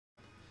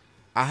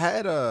I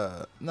had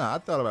a I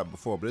thought about it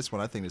before, but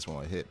I think this one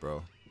will hit,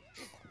 bro.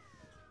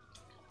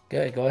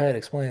 Okay, go ahead,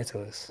 explain it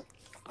to us.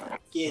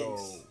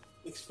 Yes.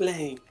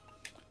 Explain.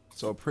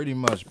 So pretty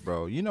much,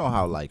 bro, you know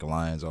how like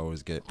lions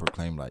always get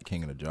proclaimed like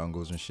king of the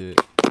jungles and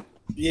shit?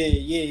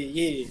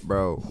 Yeah.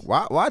 Bro,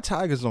 why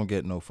tigers don't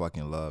get no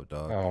fucking love,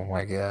 dog? Oh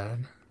my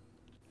god.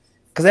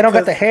 Because they don't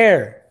got the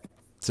hair.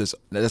 That's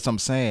what I'm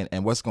saying.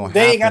 And what's gonna They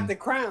happen? ain't got the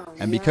crown.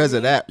 And because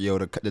of that, yo,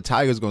 the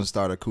tiger's gonna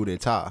start a coup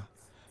d'etat,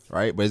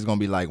 right? But it's gonna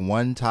be like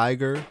one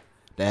tiger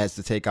that has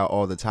to take out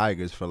all the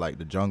tigers for like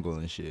the jungle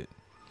and shit.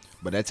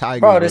 But that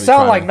tiger, bro, they really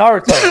sound like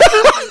Naruto.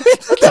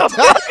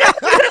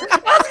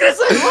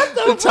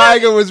 the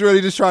tiger was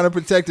really just trying to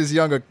protect his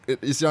younger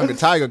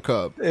tiger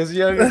cub. His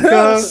younger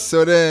cub.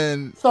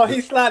 So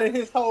he slotted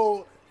his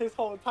whole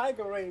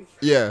tiger race.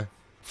 Yeah,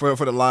 for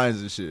the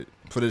lions and shit,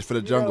 for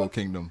the jungle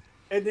kingdom.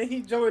 And then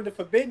he joined the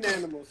forbidden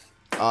animals.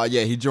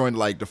 Yeah, he joined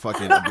like the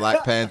fucking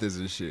Black Panthers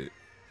and shit.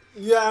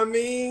 Yeah, I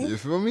mean, you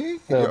feel me?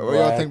 What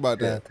y'all think about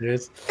that?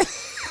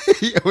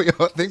 What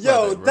y'all think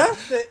about that, bro?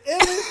 That's the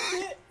illest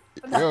shit.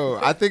 Yo,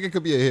 I think it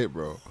could be a hit,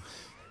 bro.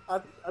 I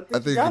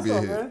think it could be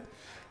a hit. Man.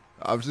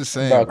 I'm just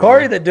saying, bro.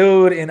 Corey, the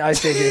dude in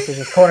Ice Age is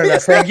just corner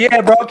that saying,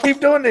 "Yeah, bro, keep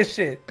doing this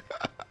shit."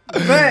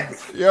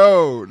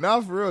 Yo,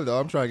 now for real though,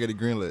 I'm trying to get it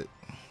greenlit.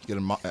 Get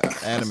an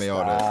anime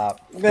all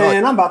that.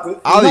 Man, I'm about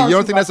to. Ali, you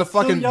don't think that's a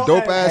fucking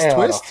dope ass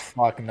twist?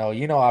 Fuck no,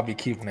 you know I'll be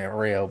keeping it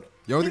real.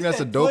 You don't think that's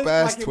a dope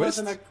ass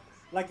twist?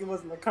 Like it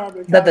wasn't a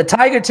carbon. That the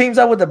tiger teams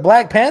up with the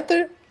Black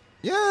Panther?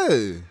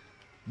 Yeah,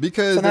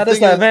 because so now this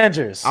the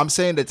Avengers. I'm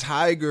saying the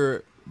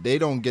tiger, they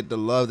don't get the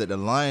love that the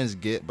lions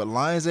get, but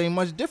lions ain't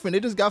much different. They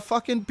just got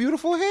fucking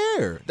beautiful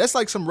hair. That's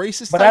like some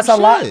racist. But that's a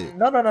lot.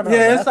 No.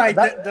 Yeah, it's like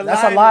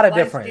that's a lot of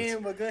difference.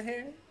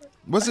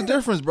 What's the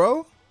difference,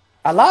 bro?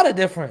 A lot of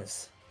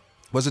difference.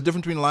 What's the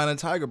difference between a lion and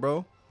a tiger,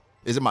 bro?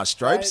 Is it my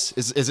stripes?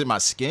 Right. Is it my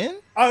skin?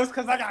 Oh, it's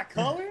because I got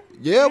color?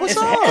 Yeah, what's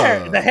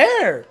up? The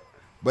hair.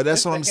 But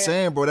that's what I'm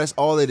saying, bro. That's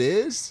all it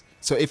is.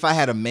 So if I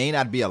had a mane,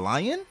 I'd be a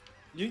lion?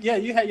 You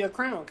had your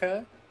crown,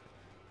 cuz.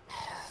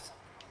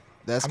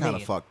 That's kind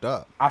of fucked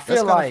up. I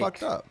feel like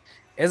fucked up.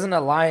 Isn't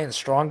a lion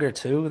stronger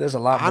too? There's a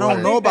lot more. I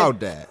don't know about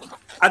that.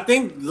 I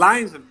think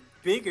lions are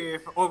bigger.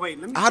 Oh wait,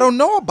 let me. I don't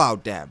know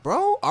about that,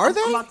 bro. Are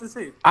they? I'm about to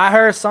see. I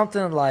heard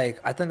something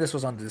like I think this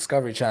was on the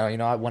Discovery Channel. You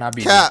know when I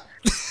be Cap.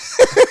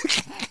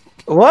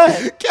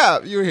 What?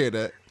 Cap, you hear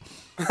that?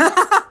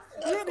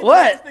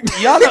 What?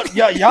 Y'all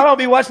don't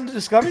be watching the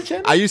Discovery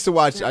Channel? I used to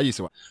watch.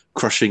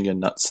 Crushing your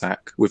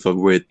nutsack with a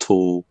weird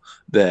tool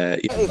there.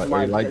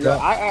 Like that?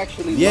 I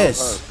actually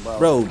love her,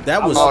 bro.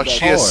 That was oh,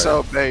 she is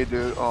so bad,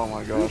 dude. Oh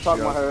my gosh. We were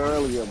talking about her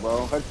earlier,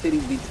 bro. Her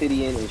titties be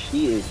tittying and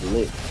she is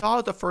lit.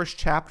 Saw the first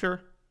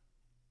chapter.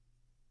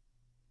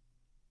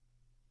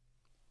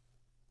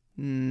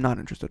 Not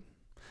interested.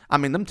 I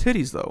mean, them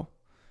titties though.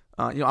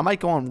 I might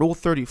go on Rule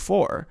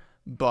 34,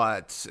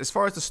 but as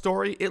far as the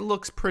story, it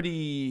looks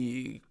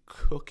pretty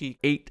cookie.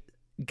 8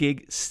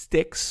 gig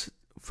sticks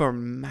for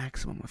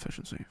maximum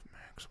efficiency.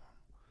 Maximum.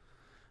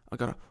 I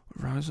got a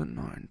Ryzen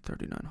 9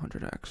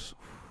 3900X.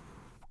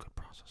 Good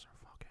processor.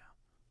 Fuck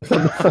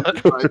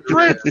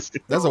yeah.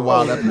 That's a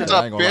wild episode.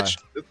 I ain't gonna lie.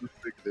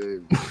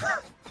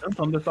 Them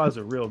thunder thighs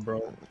are real,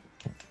 bro.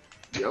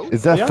 Yo,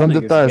 is that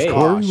thunder thighs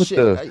Corey with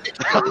the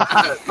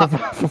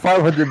for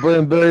 500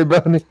 billion berry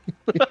bounty?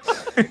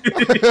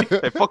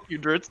 Hey, fuck you,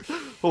 Drizzt.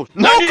 Oh,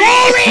 no,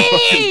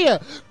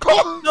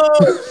 Corey!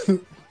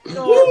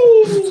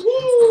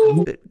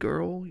 No. Fit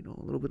girl,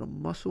 a little bit of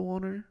muscle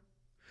on her.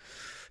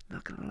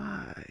 Not gonna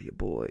lie, your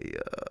boy,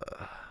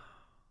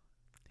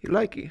 he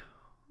like you.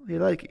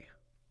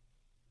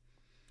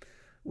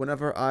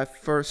 Whenever I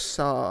first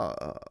saw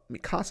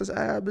Mikasa's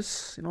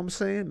abs, you know what I'm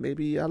saying?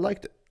 Maybe I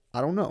liked it. I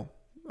don't know.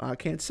 I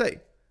can't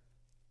say.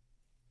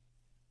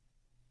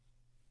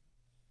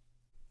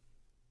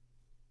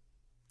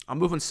 I'm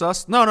moving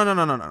sus. No.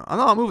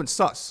 I'm moving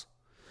sus.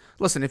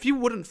 Listen, if you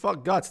wouldn't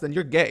fuck Guts, then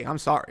you're gay. I'm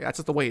sorry. That's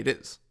just the way it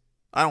is.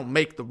 I don't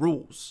make the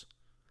rules.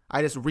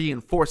 I just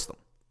reinforce them.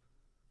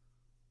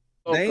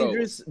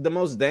 The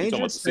most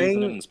dangerous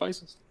thing,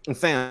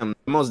 fam,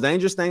 the most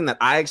dangerous thing that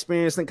I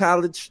experienced in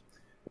college,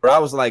 where I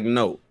was like,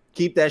 no,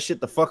 keep that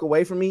shit the fuck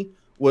away from me,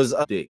 was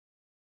a dick.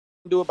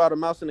 Do about a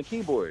mouse and a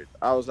keyboard.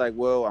 I was like,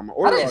 well, I'm gonna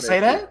order. I didn't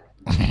say that.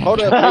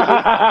 Hold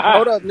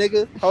up,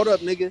 nigga. Hold up,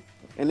 nigga.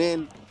 And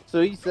then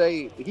so he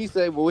say,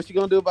 well, what you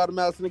gonna do about a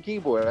mouse and a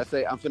keyboard? I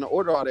say, I'm finna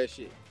order all that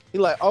shit. He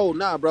like, oh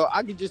nah, bro,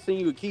 I could just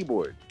send you a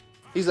keyboard.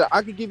 He's like,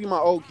 I could give you my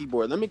old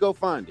keyboard. Let me go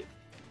find it.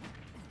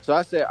 So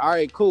I said, all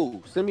right,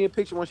 cool. Send me a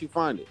picture once you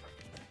find it.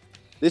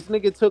 This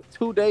nigga took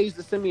 2 days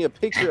to send me a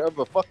picture of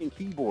a fucking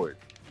keyboard.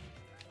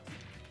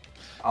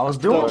 I was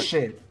doing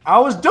shit.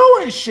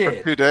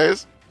 2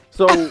 days.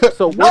 So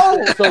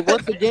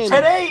once again,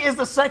 today is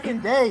the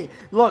second day.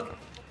 Look,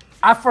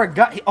 I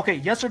forgot. Okay,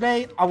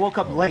 yesterday I woke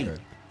up late.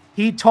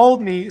 He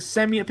told me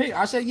send me a pic.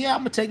 I said, yeah, I'm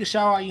gonna take a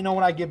shower.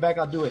 When I get back,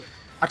 I'll do it.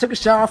 I took a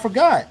shower. I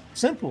forgot.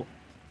 Simple.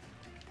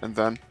 And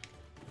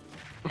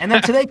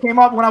then today came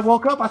up when I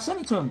woke up. I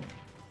sent it to him.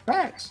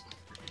 Facts.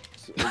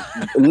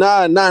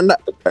 Nah,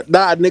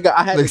 nigga.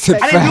 I had to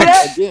text I didn't do you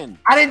that. again.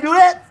 I didn't do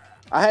that.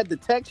 I had to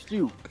text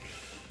you.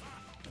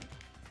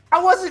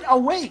 I wasn't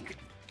awake.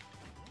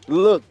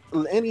 Look,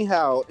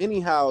 anyhow,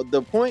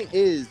 the point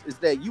is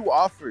that you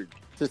offered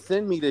to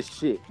send me this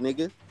shit,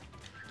 nigga.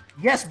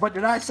 Yes, but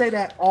did I say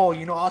that? Oh,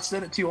 you know, I'll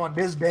send it to you on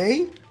this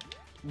day,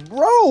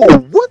 bro.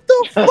 What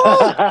the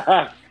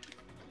fuck?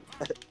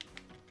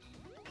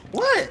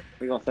 What?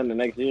 We gonna send it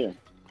next year.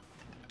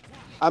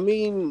 I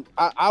mean,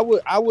 I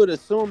would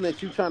assume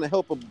that you trying to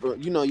help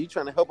you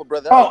trying to help a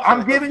brother. Oh,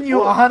 I'm giving you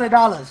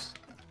 $100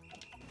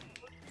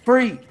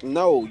 free.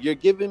 No, you're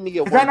giving me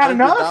a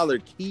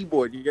 $100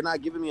 keyboard. You're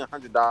not giving me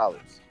 $100.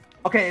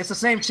 Okay, it's the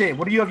same shit.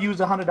 What do you have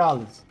used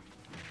 $100?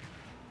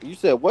 You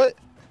said what?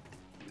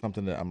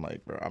 Something that I'm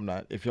like, bro, I'm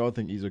not. If y'all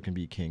think Ezo can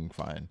be king,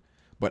 fine.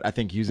 But I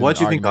think using. Why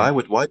do you think I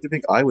would? Why do you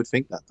think I would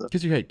think that though?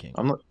 Because you hate king.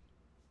 I'm not.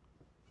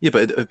 Yeah,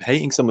 but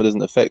hating someone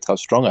doesn't affect how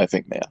strong I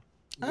think they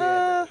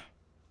are.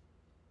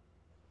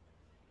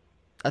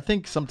 I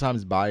think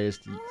sometimes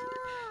biased.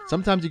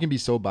 Sometimes you can be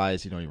so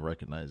biased you don't even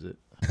recognize it.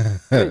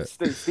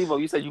 Stebo,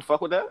 you said you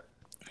fuck with that?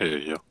 Hell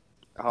yeah.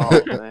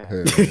 Oh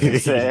man, he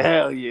said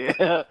hell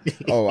yeah.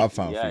 Oh, I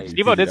found. Yeah,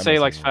 Stebo did say he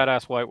likes fat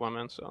ass white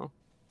women, so.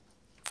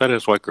 Fat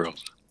ass white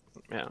girls.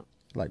 Yeah.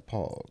 Like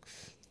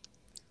pogs.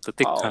 The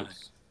thick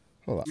ties.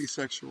 Hold on.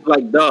 Asexual.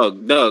 Like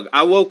Doug.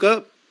 I woke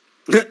up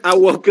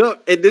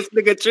and this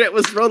nigga Trent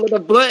was rolling a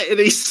blunt and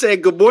he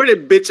said, "Good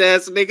morning, bitch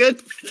ass nigga."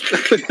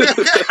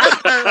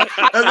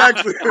 That's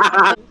actually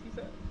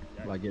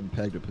like getting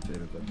pegged with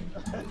potatoes, I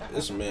think.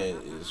 This man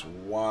is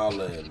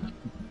wildin'.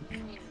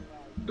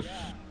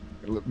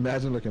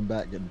 Imagine looking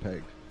back getting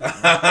pegged.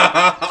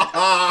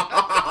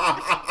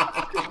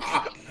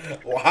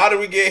 Well, how did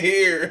we get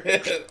here?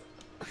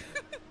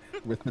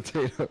 With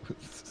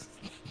potatoes.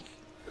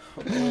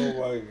 Oh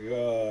my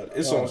god.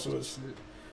 It's on Swiss.